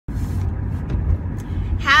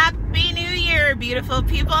beautiful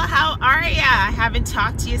people. How are ya? I haven't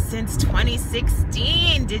talked to you since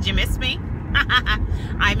 2016. Did you miss me?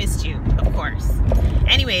 I missed you, of course.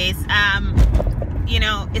 Anyways, you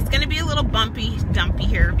know, it's gonna be a little dumpy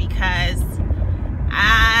here because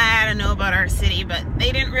I don't know about our city, but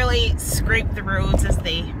they didn't really scrape the roads as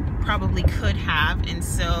they probably could have, and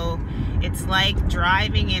so it's like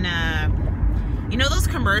driving in a, you know those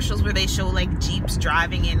commercials where they show like Jeeps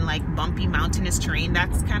driving in like bumpy mountainous terrain?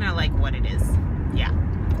 That's kind of like what it is. Yeah,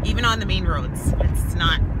 even on the main roads, it's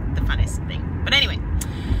not the funnest thing. But anyway,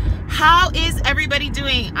 how is everybody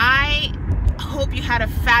doing? I hope you had a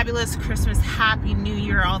fabulous Christmas, Happy New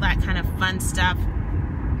Year, all that kind of fun stuff.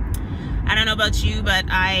 I don't know about you, but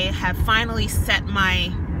I have finally set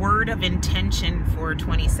my word of intention for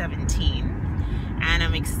 2017, and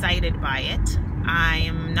I'm excited by it. I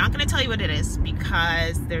am not going to tell you what it is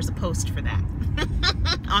because there's a post for that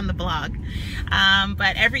on the blog.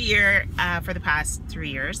 But every year for the past 3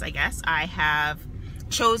 years, I guess, I have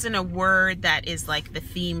chosen a word that is like the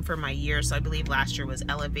theme for my year. So I believe last year was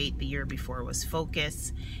elevate, the year before was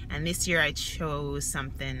focus, and this year I chose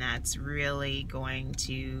something that's really going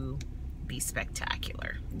to be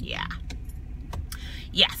spectacular. Yeah.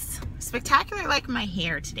 Yes, spectacular, like my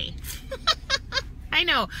hair today. I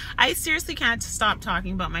know, I seriously can't stop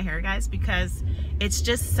talking about my hair, guys, because it's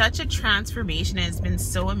just such a transformation. It's been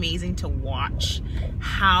so amazing to watch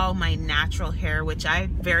how my natural hair, which I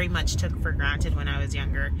very much took for granted when I was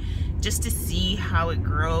younger, just to see how it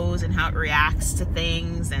grows and how it reacts to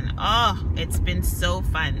things, and oh, it's been so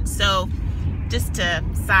fun. So just to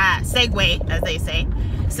segue, as they say,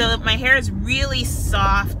 so my hair is really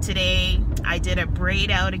soft today. I did a braid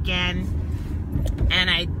out again,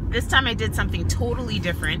 and this time I did something totally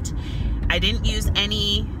different. I didn't use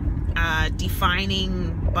any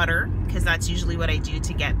defining butter, because that's usually what I do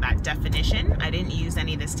to get that definition. I didn't use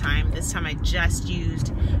any this time. This time I just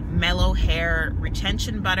used mellow hair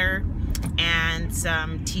retention butter and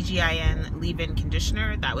some TGIN leave-in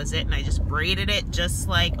conditioner. That was it, and I just braided it just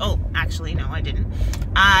like, oh, actually no, I didn't.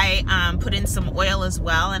 I put in some oil as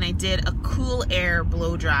well, and I did a cool air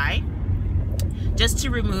blow dry just to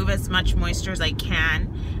remove as much moisture as I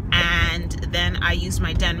can. And then I used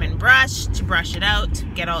my Denman brush to brush it out,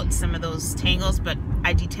 get out some of those tangles, but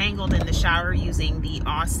I detangled in the shower using the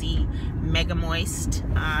Aussie Mega Moist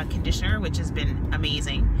conditioner, which has been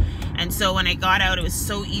amazing. And so when I got out, it was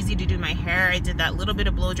so easy to do my hair. I did that little bit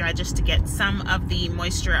of blow dry just to get some of the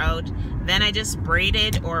moisture out. Then I just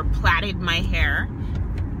braided or plaited my hair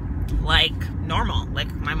like normal,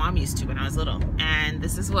 like my mom used to when I was little. And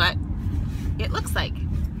this is what it looks like.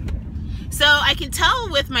 So I can tell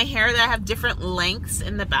with my hair that I have different lengths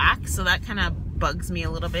in the back, so that kind of bugs me a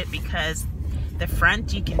little bit, because the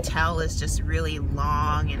front, you can tell, is just really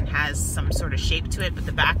long and has some sort of shape to it, but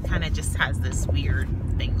the back kind of just has this weird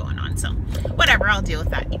thing going on. So whatever, I'll deal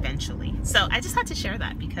with that eventually. So I just had to share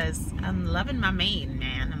that because I'm loving my mane,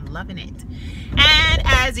 man. I'm loving it. And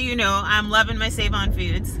as you know, I'm loving my Save On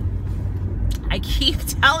Foods. I keep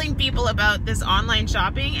telling people about this online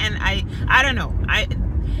shopping, and I don't know.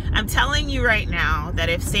 I'm telling you right now that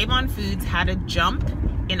if Save On Foods had a jump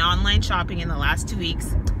in online shopping in the last 2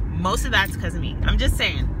 weeks, most of that's because of me. I'm just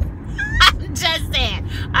saying. I'm just saying.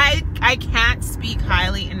 I can't speak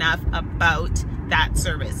highly enough about that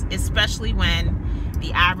service, especially when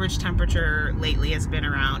the average temperature lately has been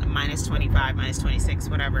around minus 25, minus 26,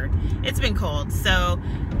 whatever. It's been cold. So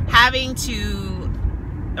having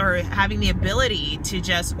the ability to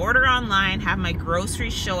just order online, have my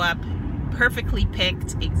groceries show up perfectly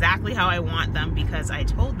picked exactly how I want them because I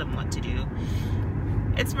told them what to do,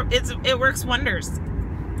 it works wonders.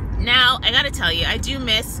 Now I gotta tell you, I do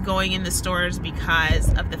miss going in the stores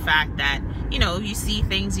because of the fact that, you know, you see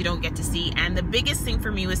things you don't get to see. And the biggest thing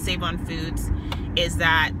for me with Save On Foods is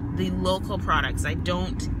that the local products, I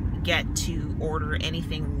don't get to order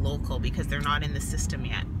anything local because they're not in the system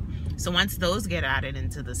yet. So once those get added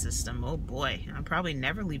into the system, oh boy, I'm probably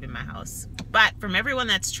never leaving my house. But from everyone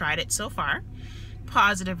that's tried it so far,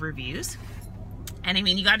 positive reviews. And I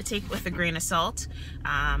mean, you got to take it with a grain of salt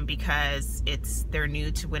because they're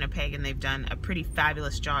new to Winnipeg, and they've done a pretty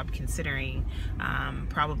fabulous job considering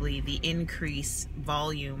probably the increased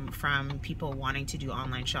volume from people wanting to do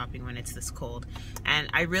online shopping when it's this cold. And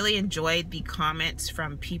I really enjoyed the comments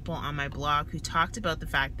from people on my blog who talked about the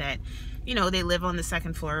fact that, you know, they live on the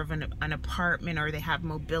second floor of an apartment, or they have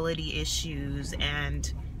mobility issues,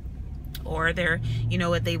 and or they're, you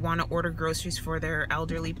know, they want to order groceries for their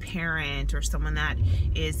elderly parent, or someone that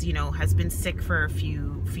is, you know, has been sick for a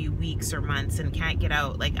few weeks or months and can't get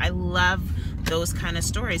out. Like, I love those kind of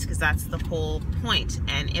stories because that's the whole point.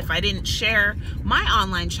 And if I didn't share my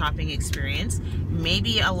online shopping experience,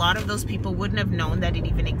 maybe a lot of those people wouldn't have known that it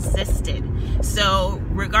even existed. So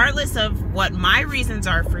regardless of what my reasons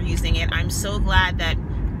are for using it, I'm so glad that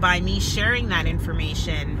by me sharing that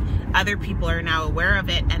information, other people are now aware of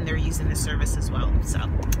it and they're using the service as well. So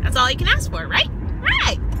that's all you can ask for, right?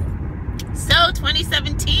 Right. So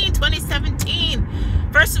 2017.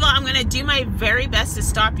 First of all, I'm going to do my very best to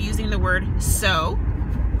stop using the word so,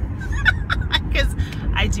 because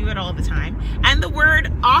I do it all the time. And the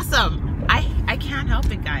word awesome. I can't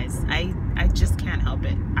help it, guys. I just can't help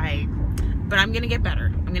it. But I'm going to get better.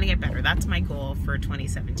 I'm going to get better. That's my goal for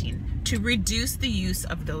 2017, to reduce the use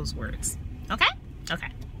of those words. Okay? Okay.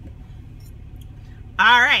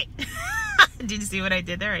 All right. Did you see what I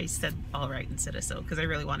did there? I said all right instead of so, because I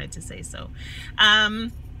really wanted to say so.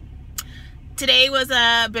 Today was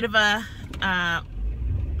a bit of a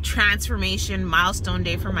transformation milestone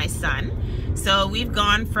day for my son. So we've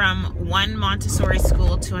gone from one Montessori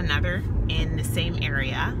school to another in the same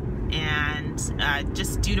area. And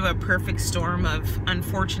just due to a perfect storm of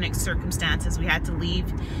unfortunate circumstances, we had to leave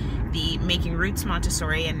the Making Roots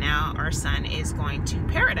Montessori, and now our son is going to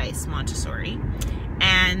Paradise Montessori.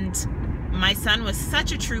 And my son was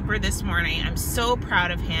such a trooper this morning. I'm so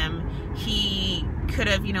proud of him. He could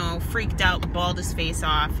have, you know, freaked out, bawled his face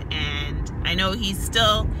off, and I know he's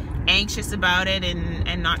still anxious about it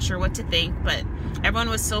and not sure what to think, but everyone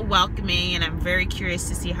was so welcoming, and I'm very curious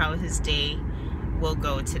to see how his day will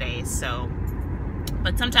go today. So,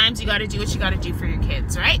 but sometimes you got to do what you got to do for your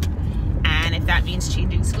kids, right? And if that means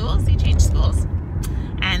changing schools, you change schools.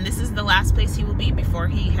 And this is the last place he will be before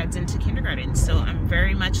he heads into kindergarten. So I'm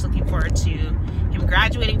very much looking forward to him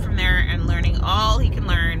graduating from there and learning all he can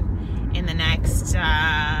learn in the next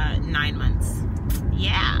 9 months.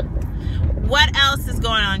 Yeah. What else is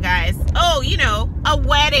going on, guys? Oh, you know, a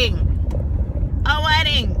wedding. A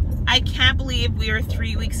wedding. I can't believe we are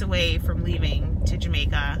 3 weeks away from leaving to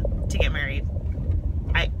Jamaica to get married.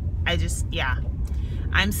 I just, yeah.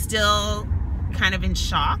 I'm still kind of in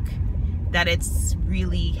shock that it's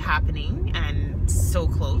really happening and so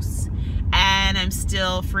close. And I'm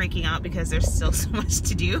still freaking out because there's still so much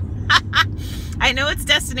to do. I know it's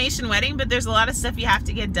destination wedding, but there's a lot of stuff you have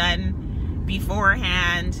to get done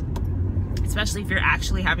beforehand. Especially if you're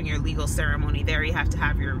actually having your legal ceremony there. You have to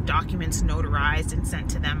have your documents notarized and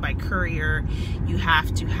sent to them by courier. You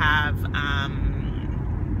have to have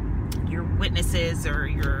your witnesses or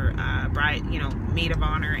your bride, you know, maid of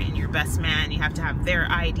honor and your best man. You have to have their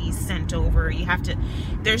IDs sent over. You have to,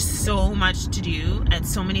 there's so much to do and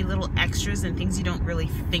so many little extras and things you don't really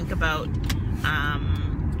think about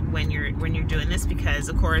when you're doing this, because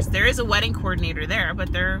of course there is a wedding coordinator there,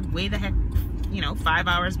 but they're way the heck, you know, 5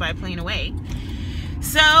 hours by plane away.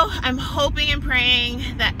 So I'm hoping and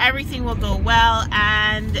praying that everything will go well,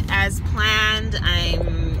 and as planned.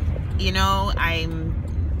 I'm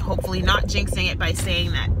hopefully not jinxing it by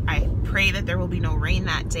saying that I pray that there will be no rain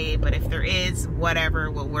that day, but if there is, whatever,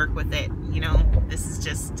 we'll work with it. You know, this is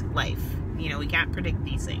just life. You know, we can't predict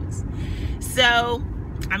these things. So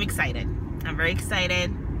I'm excited. I'm very excited.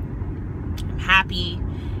 I'm happy,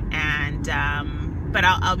 and but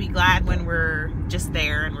I'll be glad when we're just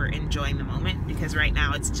there and we're enjoying the moment, because right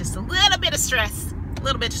now it's just a little bit of stress,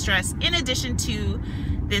 in addition to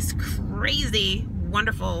this crazy,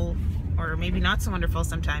 wonderful, or maybe not so wonderful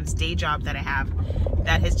sometimes, day job that I have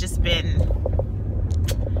that has just been,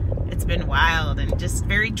 it's been wild and just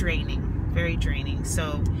very draining.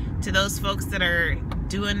 So to those folks that are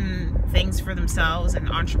doing things for themselves and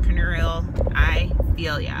entrepreneurial, I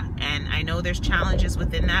feel ya. And I know there's challenges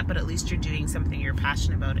within that, but at least you're doing something you're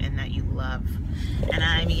passionate about and that you love. And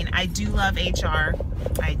I mean, I do love HR.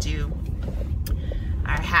 I do.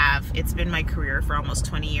 I have. It's been my career for almost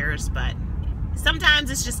 20 years, but sometimes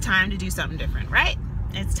it's just time to do something different, right?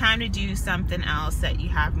 It's time to do something else that you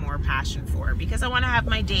have more passion for, because I want to have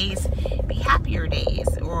my days be happier days,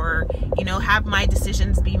 or, you know, have my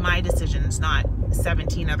decisions be my decisions, not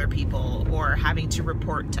 17 other people, or having to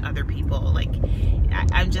report to other people. Like,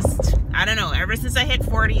 I don't know, ever since I hit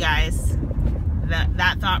 40, guys,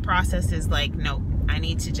 that thought process is like, no, I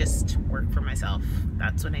need to just work for myself.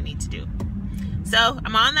 That's what I need to do. So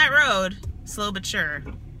I'm on that road, slow but sure,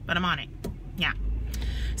 but I'm on it. Yeah.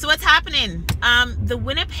 So what's happening? The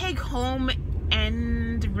Winnipeg Home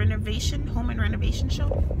and Renovation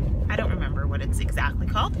show. I don't remember what it's exactly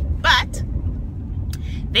called, but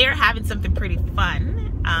they are having something pretty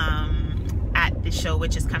fun at the the show,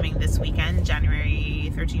 which is coming this weekend,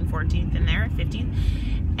 January 13th, 14th, in there,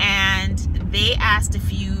 15th. And they asked a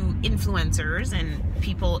few influencers and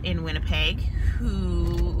people in Winnipeg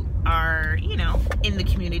who are, you know, in the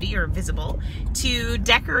community or visible to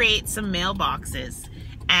decorate some mailboxes.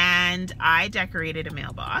 And I decorated a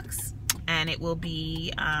mailbox, and it will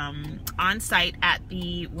be on site at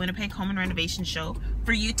the Winnipeg Home and Renovation show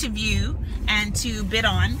for you to view and to bid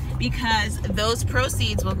on, because those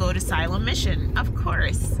proceeds will go to Siloam Mission, of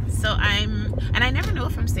course. So and I never know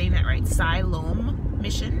if I'm saying that right, Siloam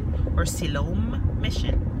Mission or Siloam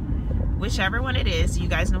Mission, whichever one it is, you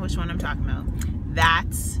guys know which one I'm talking about.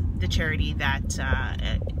 That's the charity that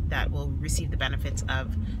that will receive the benefits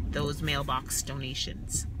of those mailbox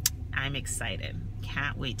donations. I'm excited,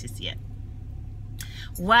 can't wait to see it.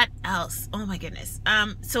 What else? Oh my goodness.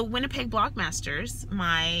 So Winnipeg Blogmasters,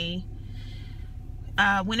 my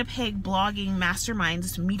Winnipeg blogging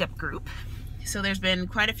masterminds meetup group. So there's been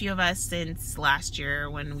quite a few of us since last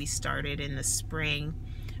year when we started in the spring.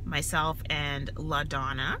 Myself and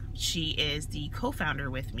LaDonna, she is the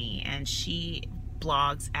co-founder with me, and she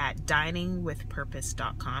blogs at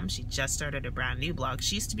diningwithpurpose.com. She just started a brand new blog.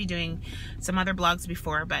 She used to be doing some other blogs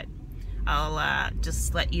before, but I'll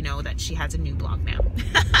just let you know that she has a new blog now.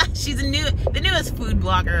 She's the newest food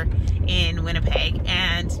blogger in Winnipeg,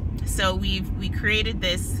 and so we created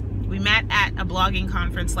this. We met at a blogging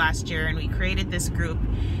conference last year, and we created this group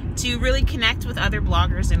to really connect with other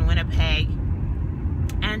bloggers in Winnipeg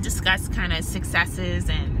and discuss kind of successes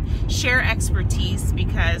and share expertise,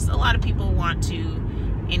 because a lot of people want to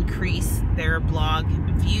increase their blog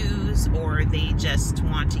views, or they just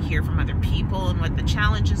want to hear from other people and what the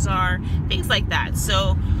challenges are, things like that.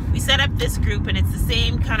 So we set up this group, and it's the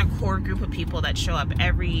same kind of core group of people that show up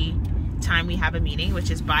every time we have a meeting, which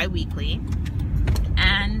is bi-weekly.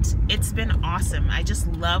 And it's been awesome. I just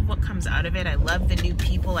love what comes out of it. I love the new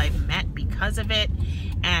people I've met because of it,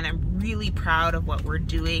 and I'm really proud of what we're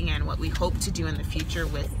doing and what we hope to do in the future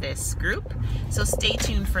with this group. So stay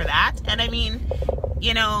tuned for that. And I mean,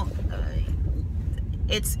 you know,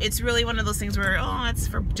 it's really one of those things where, oh, it's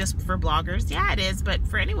just for bloggers. Yeah, it is, but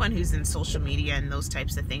for anyone who's in social media and those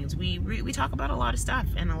types of things, we talk about a lot of stuff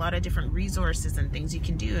and a lot of different resources and things you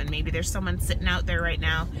can do. And maybe there's someone sitting out there right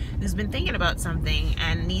now who's been thinking about something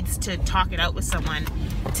and needs to talk it out with someone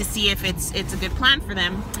to see if it's a good plan for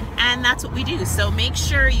them. And that's what we do. So make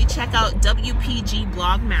sure you check out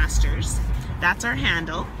WpgBlogMasters. That's our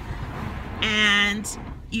handle. And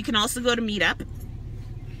you can also go to Meetup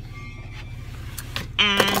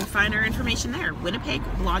and find our information there. Winnipeg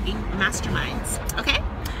Blogging Masterminds. Okay,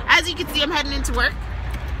 as you can see, I'm heading into work,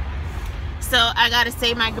 so I gotta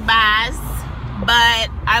say my goodbyes, but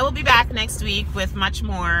I will be back next week with much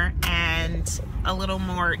more and a little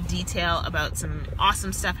more detail about some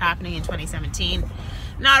awesome stuff happening in 2017,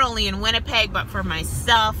 not only in Winnipeg but for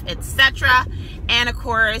myself, etc. And of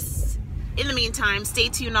course, in the meantime, stay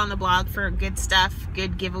tuned on the blog for good stuff,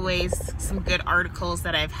 good giveaways, some good articles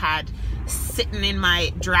that I've had sitting in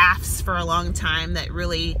my drafts for a long time that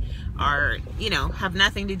really are, you know, have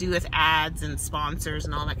nothing to do with ads and sponsors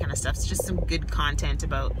and all that kind of stuff. It's just some good content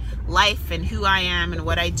about life and who I am and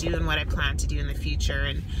what I do and what I plan to do in the future.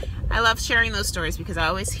 And I love sharing those stories because I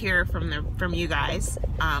always hear from you guys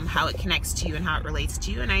how it connects to you and how it relates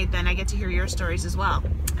to you, and then I get to hear your stories as well.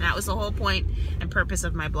 And that was the whole point and purpose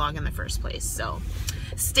of my blog in the first place. So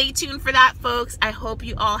stay tuned for that, folks. I hope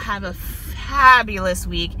you all have a fabulous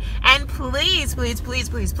week, and please, please, please,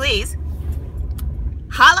 please, please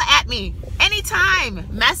holla at me anytime.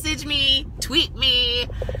 Message me, tweet me,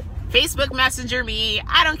 Facebook Messenger me,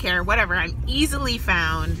 I don't care, whatever. I'm easily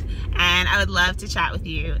found, and I would love to chat with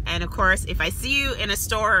you. And of course, if I see you in a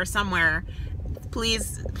store or somewhere,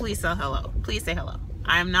 please say hello. Please say hello.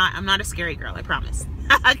 I'm not a scary girl, I promise.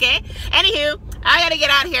 Okay, anywho, I gotta get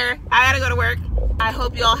out of here. I gotta go to work. I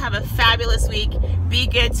hope you all have a fabulous week. Be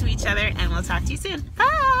good to each other, and we'll talk to you soon.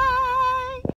 Bye.